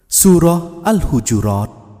ซูเราะห์อัลฮุญูรอต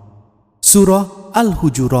ซูเราะห์อัลฮุ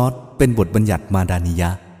ญูรอตเป็นบทบัญญัติมาดานียะ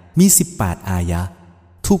ห์มี18อายะห์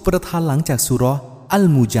ถูกประทานหลังจากซูเราะห์อัล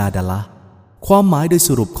มุญาดะละห์ความหมายโดยส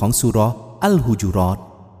รุปของซูเราะห์อัลฮุญูรอต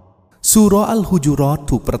ซูเราะห์อัลฮุญูรอต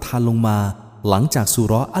ถูกประทานลงมาหลังจากซู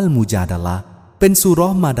เราะห์อัลมุญาดะละห์เป็นซูเรา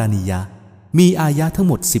ะห์มาดานียะห์มีอายะห์ทั้ง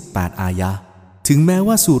หมด18อายะห์ถึงแม้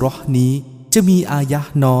ว่าซูเราะห์นี้จะมีอายะ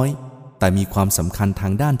ห์น้อยแต่มีความสำคัญทา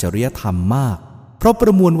งด้านจริยธรรมมากเพราะปร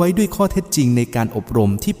ะมวลไว้ด้วยข้อเท็จจริงในการอบร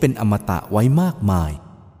มที่เป็นอมตะไว้มากมาย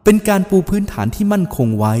เป็นการปูพื้นฐานที่มั่นคง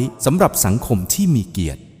ไว้สำหรับสังคมที่มีเกี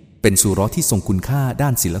ยรติเป็นซูเราะห์ที่ทรงคุณค่าด้า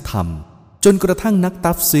นศีลธรรมจนกระทั่งนัก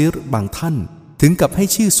ตัฟซีรบางท่านถึงกับให้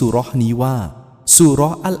ชื่อซูเราะห์นี้ว่าซูเรา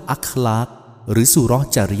ะห์อัลอัคลากหรือซูเราะห์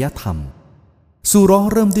จริยธรรมซูเราะห์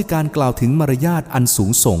เริ่มด้วยการกล่าวถึงมารยาทอันสู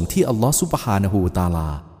งส่งที่อัลลอฮฺซุบฮานะฮูวะตะอาลา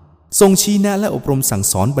ทรงชี้แนะและอบรมสั่ง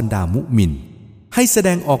สอนบรรดามุมินให้แสด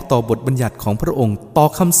งออกต่อบทบัญญัติของพระองค์ต่อ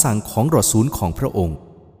คำสั่งของรอซูลของพระองค์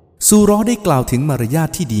ซูเราะห์ได้กล่าวถึงมารยาท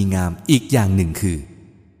ที่ดีงามอีกอย่างหนึ่งคือ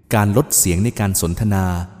การลดเสียงในการสนทนา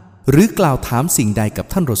หรือกล่าวถามสิ่งใดกับ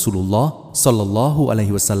ท่านรอซูลุลลอฮ์ศ็อลลัลลอฮุอะลัย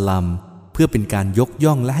ฮิวะซัลลัมเพื่อเป็นการยก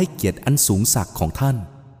ย่องและให้เกียรติอันสูงสักของท่าน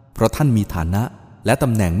เพราะท่านมีฐานะและต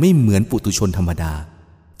ำแหน่งไม่เหมือนปุถุชนธรรมดา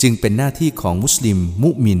จึงเป็นหน้าที่ของมุสลิม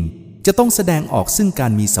มุมินจะต้องแสดงออกซึ่งกา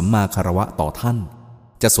รมีสัมมาคารวะต่อท่าน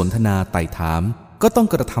จะสนทนาไต่ถามก็ต้อง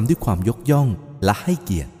กระทำด้วยความยกย่องและให้เ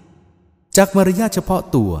กียรติจากมารยาทเฉพาะ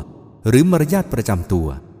ตัวหรือมารยาทประจำตัว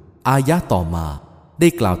อายะห์ต่อมาได้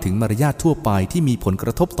กล่าวถึงมารยาททั่วไปที่มีผลกร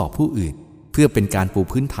ะทบต่อผู้อื่นเพื่อเป็นการปู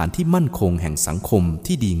พื้นฐานที่มั่นคงแห่งสังคม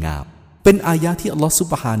ที่ดีงามเป็นอายะห์ที่อัลลอฮฺซุ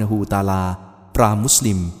บฮานะฮูวะตะอาลาปรามมุส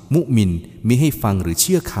ลิมมุมินมิให้ฟังหรือเ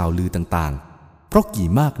ชื่อข่าวลือต่างๆเพราะกี่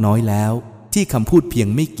มากน้อยแล้วที่คำพูดเพียง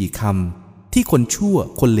ไม่กี่คำที่คนชั่ว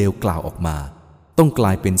คนเลวกล่าวออกมาต้องกล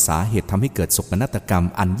ายเป็นสาเหตุทำให้เกิดโศกนาฏกรรม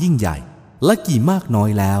อันยิ่งใหญ่และกี่มากน้อย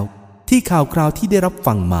แล้วที่ข่าวคราวที่ได้รับ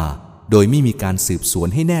ฟังมาโดยไม่มีการสืบสวน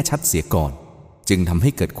ให้แน่ชัดเสียก่อนจึงทำให้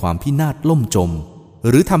เกิดความพินาศล่มจม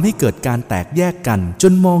หรือทำให้เกิดการแตกแยกกันจ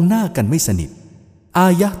นมองหน้ากันไม่สนิทอา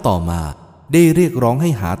ยะห์ต่อมาได้เรียกร้องให้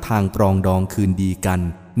หาทางปรองดองคืนดีกัน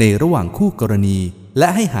ในระหว่างคู่กรณีและ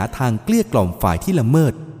ให้หาทางเกลี้ยกล่อมฝ่ายที่ละเมิ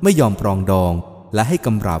ดไม่ยอมปรองดองและให้ก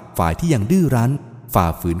ำราบฝ่ายที่ยังดื้อรั้นฝ่า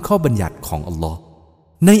ฝืนข้อบัญญัติของอัลลอฮ์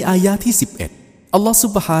ในอายะห์ที่11อัลลอฮ์ซุ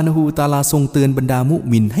บฮานะฮูวะตะอาลาทรงเตือนบรรดามุ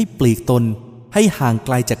มินให้ปลีกตนให้ห่างไก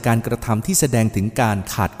ลจากการกระทำที่แสดงถึงการ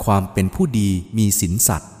ขาดความเป็นผู้ดีมีศีล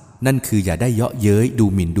สัตย์นั่นคืออย่าได้เยาะเย้ยดู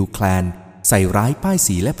หมิ่นดูแคลนใส่ร้ายป้าย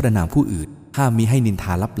สีและประณามผู้อื่นห้ามมิให้นินท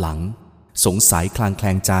าลับหลังสงสัยคลางแคล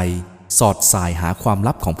งใจสอดสายหาความ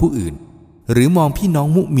ลับของผู้อื่นหรือมองพี่น้อง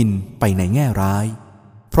มุมินไปในแง่ร้าย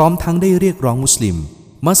พร้อมทั้งได้เรียกร้องมุสลิม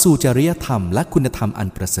มาสู่จริยธรรมและคุณธรรมอัน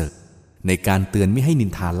ประเสริฐในการเตือนไม่ให้นิ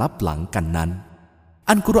นทาลับหลังกันนั้น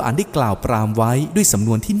อัลกุรอานได้กล่าวปรามไว้ด้วยสำน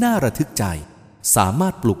วนที่น่าระทึกใจสามา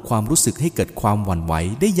รถปลุกความรู้สึกให้เกิดความหวั่นไหว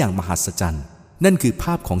ได้อย่างมหัศจรรย์นั่นคือภ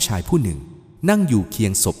าพของชายผู้หนึ่งนั่งอยู่เคีย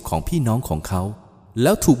งศพของพี่น้องของเขาแ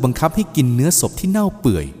ล้วถูกบังคับให้กินเนื้อศพที่เน่าเ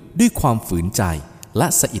ปื่อยด้วยความฝืนใจและ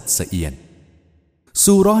สะอิดสะเอียน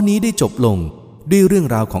ซูเราะห์นี้ได้จบลงด้วยเรื่อง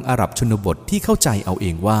ราวของอาหรับชนบทที่เข้าใจเอาเอ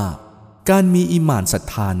งว่าการมีอีหม่านศรัท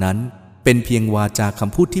ธานั้นเป็นเพียงวาจาค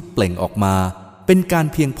ำพูดที่เปล่งออกมาเป็นการ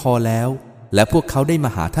เพียงพอแล้วและพวกเขาได้มา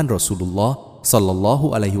หาท่านรอซูลุลลอฮ์ศ็อลลัลลอฮุ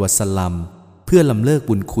อะลัยฮิวะซัลลัมเพื่อลำเลิก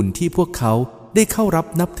บุญคุณที่พวกเขาได้เข้ารับ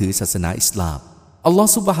นับถือศาสนาอิสลามอัลลอฮฺ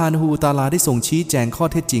ซุบฮานะฮูวะตะอาลาได้ทรงชี้แจงข้อ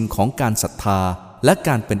เท็จจริงของการศรัทธาและก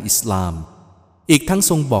ารเป็นอิสลามอีกทั้ง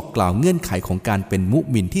ทรงบอกกล่าวเงื่อนไขของการเป็นมุ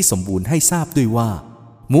มินที่สมบูรณ์ให้ทราบด้วยว่า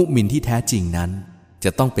มุมินที่แท้จริงนั้นจ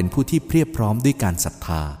ะต้องเป็นผู้ที่เพียบพร้อมด้วยการศรัทธ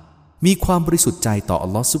ามีความบริสุทธิ์ใจต่ออั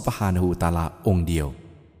ลลอฮฺซุบฮานะฮูวะตะอาลาองค์เดียว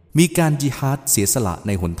มีการญิฮาดเสียสละใ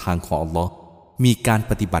นหนทางของอัลลอฮ์มีการ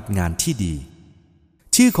ปฏิบัติงานที่ดี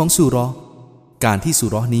ชื่อของซูเราะห์การที่ซู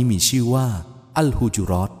เราะห์นี้มีชื่อว่าอัลฮุญู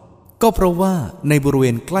รอตก็เพราะว่าในบริเว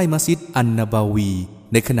ณใกล้มัสยิดอันนบาวี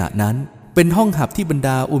ในขณะนั้นเป็นห้องหับที่บรรด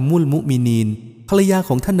าอุมมุลมุมินีนภรรยาข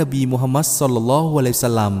องท่านนบีมุฮัมมัดศ็อลลัลลอฮุอะลัยฮิวะ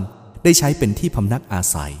ซัลลัมได้ใช้เป็นที่พำนักอา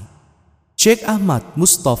ศัยเชคอะห์มัดมุ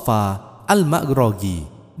สตอฟาอัลมะรอกี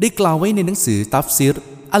ได้กล่าวไว้ในหนังสือตัฟซีร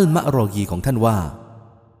อัลมะรอกีของท่านว่า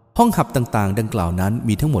ห้องหับต่างๆดังกล่าวนั้น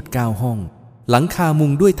มีทั้งหมด9ห้องหลังคามุ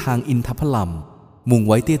งด้วยทางอินทผลัมมุง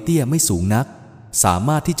ไว้เตี้ยๆไม่สูงนักสาม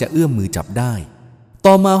ารถที่จะเอื้อมมือจับได้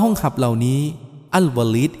ต่อมาห้องหับเหล่านี้อัลวะ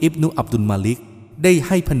ลีดอิบนุอับดุลมาลิกได้ใ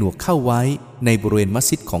ห้ผนวกเข้าไว้ในบริเวณมัส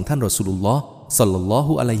ยิดของท่านรอซูลุลลอฮ์ศ็อลลัลลอ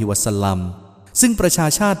ฮุอะลัยฮิวะซัลลัมซึ่งประชา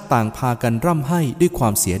ชาติต่างพากันร่ำไห้ด้วยควา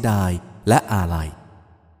มเสียดายและอาลัย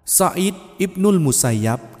ซะอีดอิบนุลมุซัย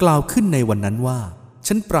ยับกล่าวขึ้นในวันนั้นว่า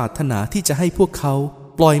ฉันปรารถนาที่จะให้พวกเขา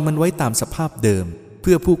ปล่อยมันไว้ตามสภาพเดิมเ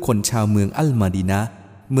พื่อผู้คนชาวเมืองอัลมาดีนะห์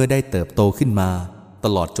เมื่อได้เติบโตขึ้นมา ต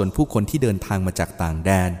ลอดจนผู้คนที่เดินทางมาจากต่างแด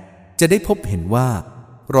นจะได้พบเห็นว่า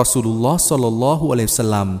รอซูลุลลอฮ์ ศ็อลลัลลอฮุอะลัยฮิวะซัล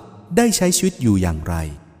ลัมได้ใช้ชีวิตอยู่อย่างไร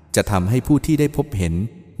จะทำให้ผู้ที่ได้พบเห็น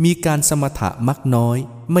มีการสมถะมักน้อย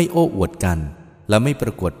ไม่โอ้อวดกันและไม่ปร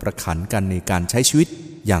ะกวดประขันกันในการใช้ชีวิต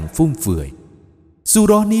อย่างฟุ่มเฟือยซูเ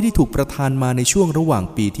ราะห์นี้ได้ถูกประทานมาในช่วงระหว่าง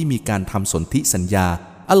ปีที่มีการทำสนธิสัญญา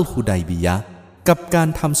อัลฮุดัยบิยะห์กับการ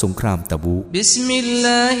ทำสงครามตะบูกบิสมิลล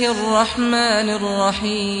าฮิรเราะห์มานิรเราะ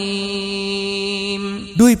ฮีม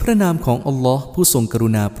ด้วยพระนามของอัลลอฮ์ผู้ทรงกรุ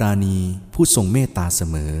ณาปราณีผู้ทรงเมตตาเส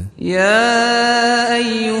มอยาอัย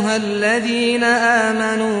ยูฮัลลดีนอาม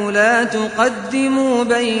านูลาตุกัดดิมู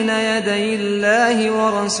บัยนยะดัยิลลาฮิวะ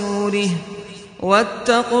รอซูลิฮิวัต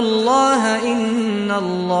ตักุลลอฮะอินนัล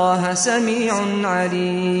ลอฮะซะมีอุนอะ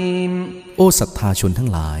ลีมโอ้ศรัทธาชนทั้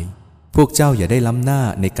งหลายพวกเจ้าอย่าได้ล้ำหน้า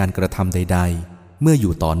ในการกระทำใดๆเมื่ออ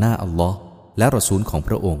ยู่ต่อหน้าอัลลอฮ์และรอซูลของพ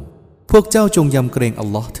ระองค์พวกเจ้าจงยำเกรงอัล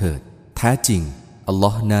ลอฮ์เถิดแท้จริงอัลลอ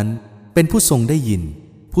ฮ์นั้นเป็นผู้ทรงได้ยิน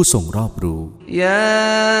ผู้ทรงรอบรู้ยา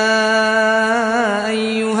อัย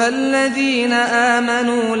ยูฮัลลดีนอามา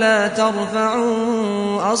นูลาตัรฟะอู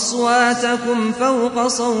อัศวาตะกุมฟาวก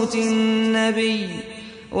ศอตินนบี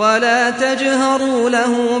ولا تجهروا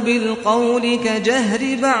له بالقول كجهر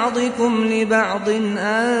بعضكم لبعض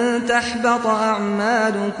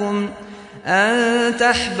أن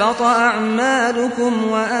تحبط أعمالكم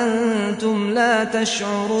وأنتم لا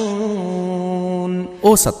تشعرون โ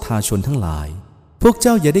อ้ศรัทธาชนทั้งหลายพวกเ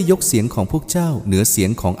จ้าอย่าได้ยกเสียงของพวกเจ้าเหนือเสียง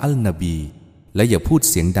ของอัลนบีและอย่าพูด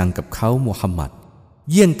เสียงดังกับเขามุฮัมมัด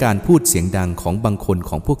เยี่ยงการพูดเสียงดังของบางคน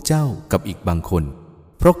ของพวกเจ้ากับอีกบางคน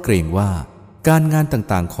เพราะเกรงว่าการงาน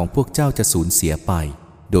ต่างๆของพวกเจ้าจะสูญเสียไป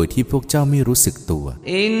โดยที่พวกเจ้าไม่รู้สึกตัว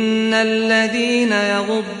อินนัลลดีนย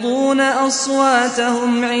กุฎูนอัศวาตะฮุ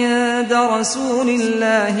มอินดะรอซูลิลล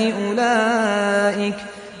าฮิอุลา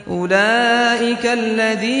อิกอัลล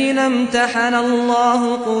ดีนอิมตะฮะนัลลอ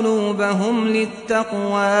ฮุกุลูบะฮุมลิตตัก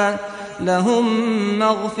วาละฮุม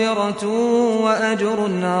มัฆฟิเราะตุวะอัจรุ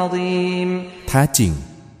นอะซีมแท้จริง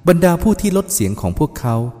บรรดาผู้ที่ลดเสียงของพวกเข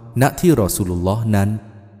าณที่รอซูลุลลอฮ์นั้น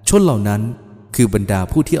ชนเหล่านั้นคือบรรดา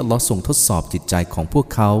ผู้ที่อัลลอฮ์ทรงทดสอบจิตใจของพวก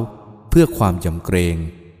เขาเพื่อความยำเกรง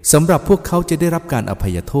สำหรับพวกเขาจะได้รับการอภั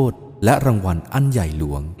ยโทษและรางวัลอันใหญ่หล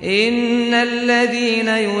วงอินนัลลดีน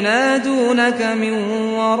ยุนาดูนกมิน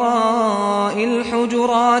วะราอิลฮุจุ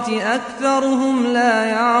ราตอักษรุฮุมลา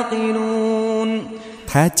ยะกีลูน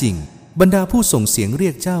แท้จริงบรรดาผู้ส่งเสียงเรี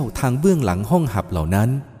ยกเจ้าทางเบื้องหลังห้องหับเหล่านั้น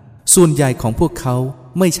ส่วนใหญ่ของพวกเขา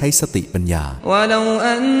ไม่ใช้สติปัญญาวะลา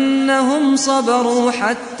อันนะฮุมศบรู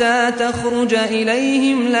ฮัตตาตัครุจอิลัย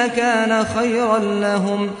ฮิมละกานะค็อยรันละ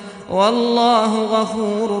ฮุมวัลลอฮุฆะ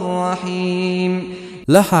ฟูรุรเราะฮีม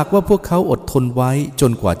และหากว่าพวกเขาอดทนไว้จ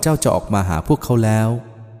นกว่าเจ้าจะออกมาหาพวกเขาแล้ว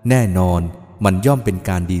แน่นอนมันย่อมเป็นก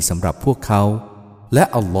ารดีสำหรับพวกเขาและ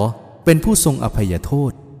อัลลอฮ์เป็นผู้ทรงอภัยโท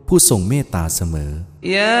ษผู้ทรงเมตตาเสมอ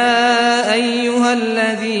ยาอัยยูฮัลล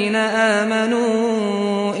ดีนอามานู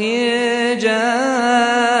อินจา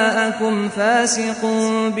อะกุมฟาซิกุน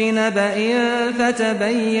บินะบะอิ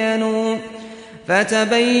น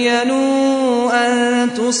فتبينوا أن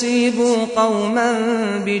تصيبوا قوما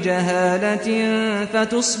بجهالة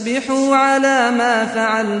فتصبحوا على ما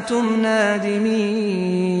فعلتم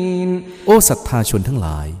نادمين โอ้ศรัทธาชนทั้งหล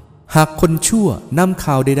ายหากคนชั่วนำ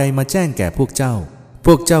ข่าวใดๆมาแจ้งแก่พวกเจ้า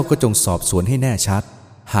ก็จงสอบสวนให้แน่ชัด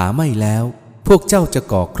หาไม่แล้วพวกเจ้าจะ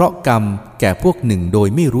ก่อเคราะห์กรรมแก่พวกหนึ่งโดย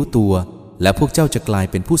ไม่รู้ตัวและพวกเจ้าจะกลาย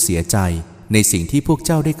เป็นผู้เสียใจในสิ่งที่พวกเ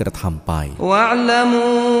จ้าได้กระทำไปวะละมู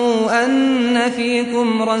อันนะฟีกุม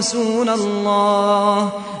รอซูลัลลอฮ์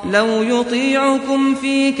ลายุฏีอุกุม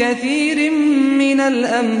ฟีกะซีริมมินัล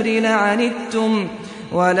อัมริละอะนิตตุม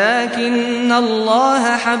ولكن الله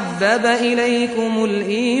حبب إليكم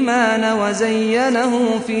الإيمان وزينه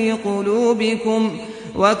في قلوبكم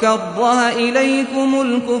وكره إليكم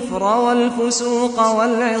الكفر والفسوق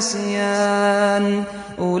والعصيان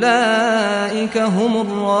أولئك هم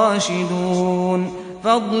الراشدون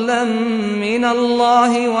فضلا من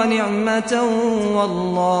الله ونعمة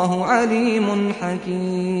والله عليم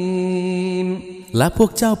حكيم และพว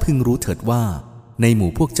กเจ้าพึงรู้เถิดว่าในหมู่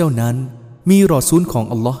พวกเจ้านั้นมีรอซูลของ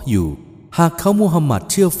อัลลอฮ์อยู่หากเขามุฮัมมัด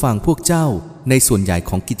เชื่อฟังพวกเจ้าในส่วนใหญ่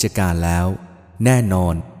ของกิจการแล้วแน่นอ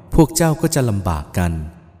นพวกเจ้าก็จะลำบากกัน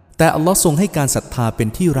แต่อัลลอฮ์ทรงให้การศรัทธาเป็น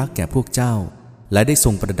ที่รักแก่พวกเจ้าและได้ทร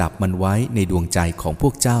งประดับมันไว้ในดวงใจของพว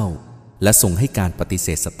กเจ้าและทรงให้การปฏิเส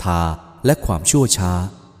ธศรัทธาและความชั่วช้า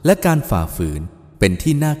และการฝ่าฝืนเป็น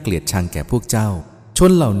ที่น่าเกลียดชังแก่พวกเจ้าช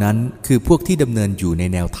นเหล่านั้นคือพวกที่ดำเนินอยู่ใน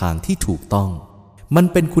แนวทางที่ถูกต้องมัน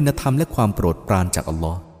เป็นคุณธรรมและความโปรดปรานจากอัลล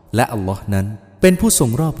อฮ์และอัลลอฮ์นั้นเป็นผู้ทรง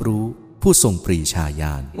รอบรู้ ผู้ทรงปรีชาญ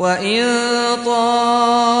าณ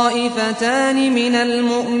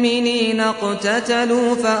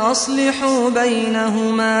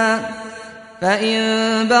فإن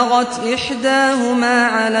بغت إحداهما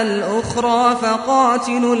على الأخرى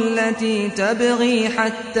فقاتلوا التي تبغي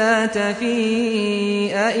حتى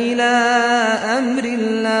تفيء إلى أمر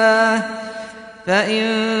الله فإن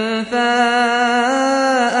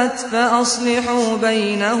فاءت فأصلحوا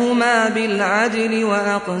بينهما بالعدل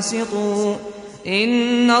وأقسطوا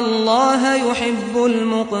إن الله يحب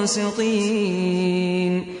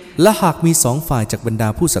المقسطين และหากมีสองฝ่ายจากบรรดา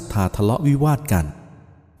ผู้ศรัทธาทะเลาะวิวาทกัน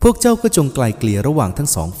พวกเจ้าก็จงไกล่เกลี่ยระหว่างทั้ง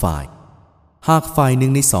สองฝ่ายหากฝ่ายหนึ่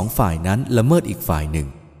งในสองฝ่ายนั้นละเมิดอีกฝ่ายหนึ่ง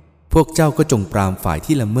พวกเจ้าก็จงปรามฝ่าย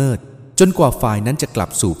ที่ละเมิดจนกว่าฝ่ายนั้นจะกลับ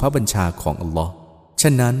สู่พระบัญชาของอัลลอฮ์ฉ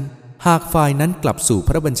ะนั้นหากฝ่ายนั้นกลับสู่พ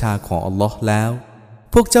ระบัญชาของอัลลอฮ์แล้ว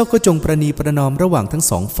พวกเจ้าก็จงประนีประนอมระหว่างทั้ง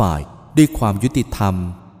สองฝ่ายด้วยความยุติธรรม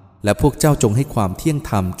และพวกเจ้าจงให้ความเที่ยง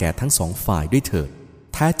ธรรมแก่ทั้งสองฝ่ายด้วยเถิด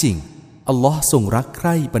แท้จริงอัลลอฮ์ทรงรักใค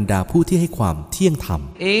ร่บรรดาผู้ที่ให้ความเที่ยงธรรม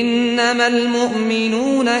อินนัมัลมุอ์มิ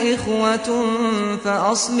นูนอิควะตุนฟะ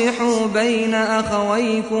อัศลิฮูบัยนะอะควั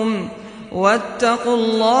ยกุมวัตตักุล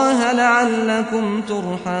ลอฮะละอัลลักุมตุร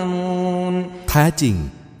ฮะมูนแท้จริง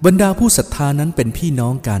บรรดาผู้ศรัทธานั้นเป็นพี่น้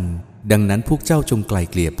องกันดังนั้นพวกเจ้าจงไกล่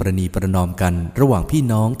เกลี่ยประนีประนอมกันระหว่างพี่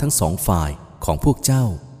น้องทั้งสองฝ่ายของพวกเจ้า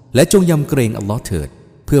และจงยำเกรงอัลลอฮ์เถิด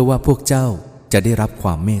เพื่อว่าพวกเจ้าจะได้รับคว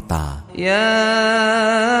ามเมตตายา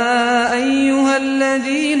อัยยูฮัลล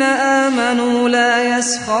ดีนอามานูลายั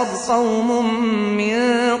สขัรกอมมิน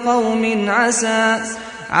กอมินอาซา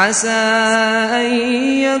อัน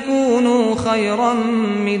ยกูนูขัยรัม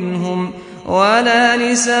มินฮุมولا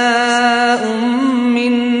نساء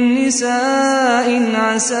من نساء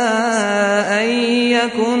عسى أن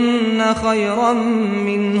يكن خيرا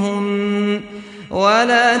منهن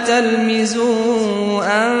ولا تلمزوا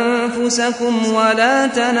أنفسكم ولا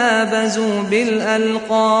تنابزوا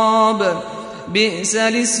بالألقاب بئس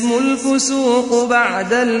الاسم الفسوق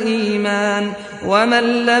بعد الإيمان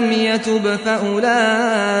ومن لم يتب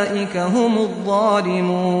فأولئك هم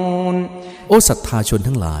الظالمون โอ้ศรัทธาชน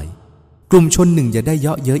ทั้งหลายกลุ่มชนหนึ่งอย่าได้เย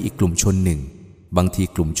าะเย้ยอีกกลุ่มชนหนึ่งบางที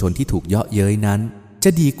กลุ่มชนที่ถูกเยาะเย้ยนั้นจะ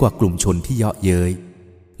ดีกว่ากลุ่มชนที่เยาะเย้ย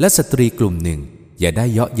และสตรีกลุ่มหนึ่งอย่าได้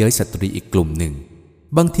เยาะเย้ยสตรีอีกกลุ่มหนึ่ง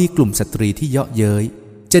บางทีกลุ่มสตรีที่เยาะเย้ย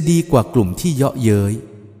จะดีกว่ากลุ่มที่เยาะเย้ย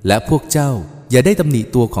และพวกเจ้าอย่าได้ตำหนิ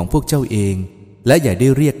ตัวของพวกเจ้าเองและอย่าได้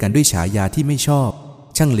เรียกกันด้วยฉายาที่ไม่ชอบ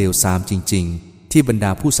ช่างเลวทรามจริงๆที่บรรด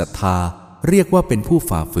าผู้ศรัทธาเรียกว่าเป็นผู้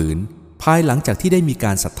ฝ่าฝืนภายหลังจากที่ได้มีก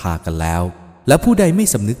ารศรัทธากันแล้วและผู้ใดไม่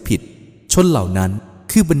สำนึกผิดชนเหล่านั้น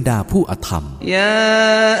คือบรรดาผู้อธรรมยา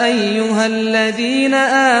อัยยูฮัลลดีน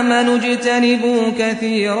อามานุจตนิบูกะ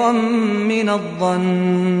ซีรัมมินัซซัน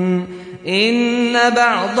อินนะบ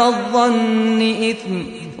ะฎัซซันนิอิธม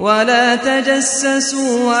ولا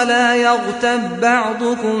تجسسوا ولا يغتب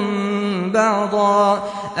بعضكم بعضا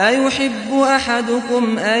أيحب أحدكم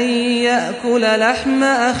أن يأكل لحم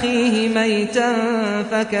أخيه ميتا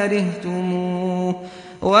فكرهتموه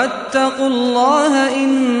واتقوا الله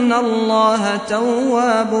إن الله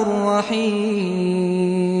تواب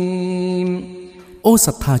رحيم โอ้ศ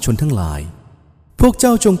รัทธาชนทั้งหลายพวกเจ้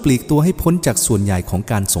าจงปลีกตัวให้พ้นจากส่วนใหญ่ของ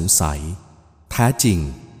การสงสัยแท้จริง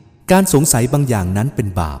การสงสัยบางอย่างนั้นเป็น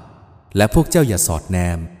บาปและพวกเจ้าอย่าสอดแน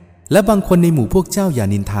มและบางคนในหมู่พวกเจ้าอย่า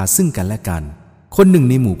นินทาซึ่งกันและกันคนหนึ่ง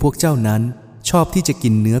ในหมู่พวกเจ้านั้นชอบที่จะกิ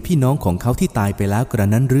นเนื้อพี่น้องของเขาที่ตายไปแล้วกระ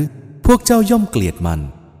นั้นหรือพวกเจ้าย่อมเกลียดมัน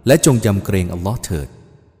และจงยำเกรงอัลลอฮ์เถิด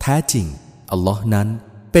แท้จริงอัลลอฮ์นั้น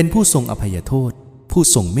เป็นผู้ทรงอภัยโทษผู้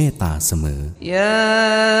ทรงเมตตาเสมอยา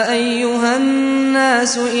อัยยูฮันนา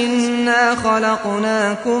สอินนาขลักนา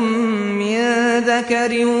คุมมินซะกะ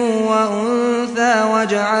ริวะอุนซาวะ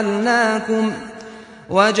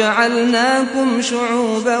وجعلناكم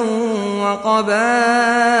شعوبا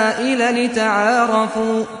وقبائل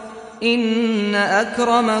لتعارفوا إن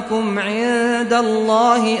أكرمكم عند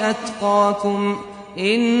الله أتقاكم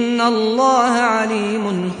إن الله عليم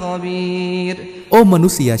خبير โอ้มนุ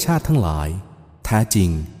ษยชาติทั้งหลายแท้จริง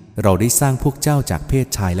เราได้สร้างพวกเจ้าจากเพศ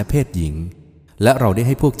ชายและเพศหญิงและเราได้ใ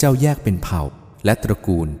ห้พวกเจ้าแยกเป็นเผ่าและตระ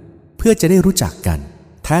กูลเพื่อจะได้รู้จักกัน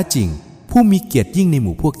แท้จริงผู้มีเกียรติยิ่งในห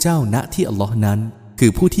มู่พวกเจ้าณที่อัลลอฮ์นั้นคื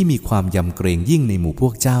อผู้ที่มีความยำเกรงยิ่งในหมู่พว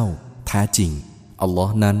กเจ้าแท้จริงอัลลอ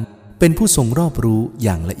ฮ์นั้นเป็นผู้ทรงรอบรู้อ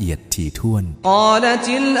ย่างละเอียดถี่ถ้วนกาล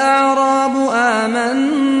ติลอาราบอามัน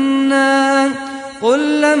นากุล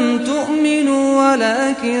ลัมตุอ์มินูวะลา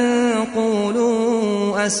กินกูลู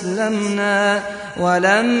อัสลัมนาวะ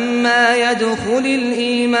ลัมมายะดคุลิล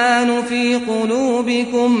อีมานฟีกุลูบิ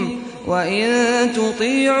กุม وإن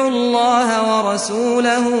تطيعوا الله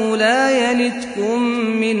ورسوله لا يلتكم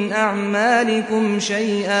من أعمالكم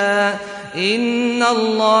شيئا إن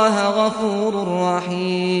الله غفور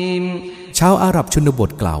رحيم ชาวอาหรับชนบท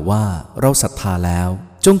กล่าวว่าเราศรัทธาแล้ว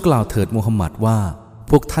จงกล่าวเถิดมูฮัมหมัดว่า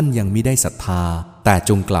พวกท่านยังมิได้ศรัทธาแต่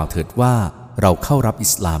จงกล่าวเถิดว่าเราเข้ารับอิ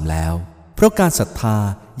สลามแล้วเพราะการศรัทธา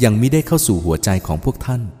ยังมิได้เข้าสู่หัวใจของพวก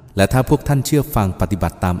ท่านและถ้าพวกท่านเชื่อฟังปฏิบั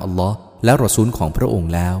ติตามอัลลอฮ์และรอซูลของพระอง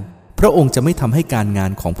ค์แล้วพระองค์จะไม่ทำให้การงา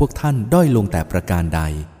นของพวกท่านด้อยลงแต่ประการใด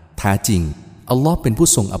แท้จริงอัลลอฮ์เป็นผู้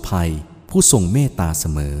ทรงอภัยผู้ทรงเมตตาเส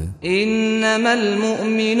มออินนัมัลมุ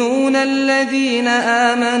อ์มินูนัลลซีนอา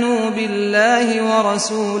มานูบิลลาฮิวะรอ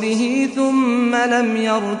ซูลิฮิซุมมะลัม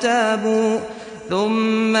ยัรต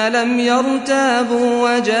าบูว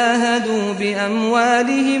ะจาฮดูบิอัมวา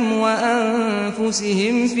ลิฮิมวะอันฟุซิฮิ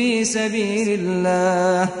มฟีซะบีลิลลา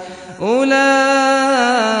ฮ์อูลา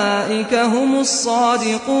อิกะฮุมุศศอ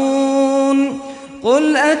ดิกูนقل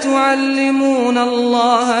أتعلمون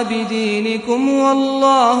الله بدينكم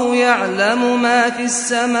والله يعلم ما في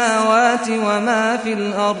السماوات وما في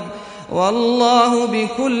الأرض والله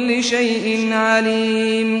بكل شيء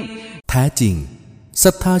عليم แท้จริงศ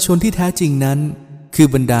รัทธาชนที่แท้จริงนั้นคือ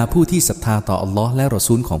บรรดาผู้ที่ศรัทธาต่ออัลลอฮ์และรอ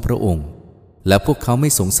ซูลของพระองค์และพวกเขาไม่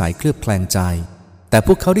สงสัยเคลือบแคลงใจแต่พ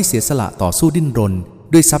วกเขาได้เสียสละต่อสู้ดิ้นรน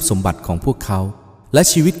ด้วยทรัพย์สมบัติของพวกเขาและ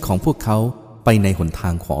ชีวิตของพวกเขาไปในหนท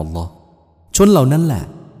างของอัลลอฮ์ชนเหล่านั้นแหละ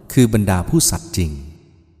คือบรรดาผู้สัตย์จริง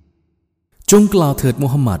จงกล่าวเถิดมู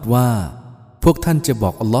ฮัมหมัดว่าพวกท่านจะบอ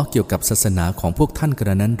กอัลลอฮ์เกี่ยวกับศาสนาของพวกท่านกร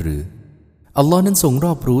ะนั้นหรืออัลลอฮ์นั้นทรงร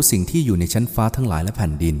อบรู้สิ่งที่อยู่ในชั้นฟ้าทั้งหลายและแผ่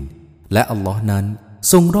นดินและอัลลอฮ์นั้น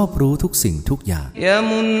ทรงรอบรู้ทุกสิ่งทุกอย่างยะ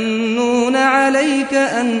มุนนูนอะลัยกะ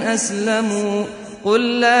อันอัสลมูกุล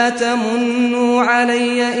ลาตะมุนนูอะลั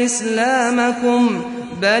ยอิสลามะกุม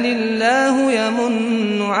بل الله يمن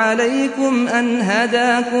عليكم أن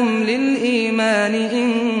هداكم للإيمان إن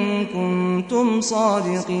كنتم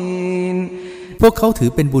صادقين พวกเขาถือ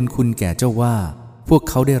เป็นบุญคุณแก่เจ้าว่าพวก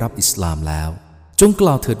เขาได้รับอิสลามแล้วจงก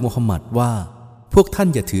ล่าวเถิดมูฮัมหมัดว่าพวกท่าน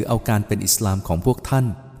อย่าถือเอาการเป็นอิสลามของพวกท่าน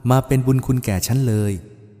มาเป็นบุญคุณแก่ฉันเลย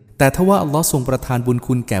แต่ทว่าอัลลอฮ์ทรงประทานบุญ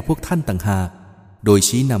คุณแก่พวกท่านต่างหากโดย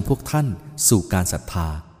ชี้นำพวกท่านสู่การศรัทธา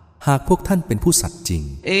หากพวกท่านเป็นผู้สัตย์จริง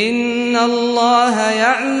อินนัลลอฮะย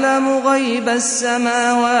ะลัมุฆอยบัสสมา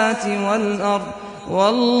วาติวัลอัรฎ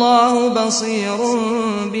วัลลอฮุบะซีรุน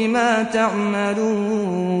บิมาตะอ์มะลู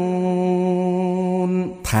น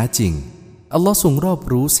แท้จริงอัลลอฮ์ทรงรอบ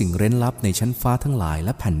รู้สิ่งเร้นลับในชั้นฟ้าทั้งหลายแล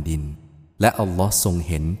ะแผ่นดินและอัลลอฮ์ทรง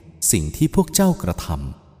เห็นสิ่งที่พวกเจ้ากระท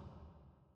ำ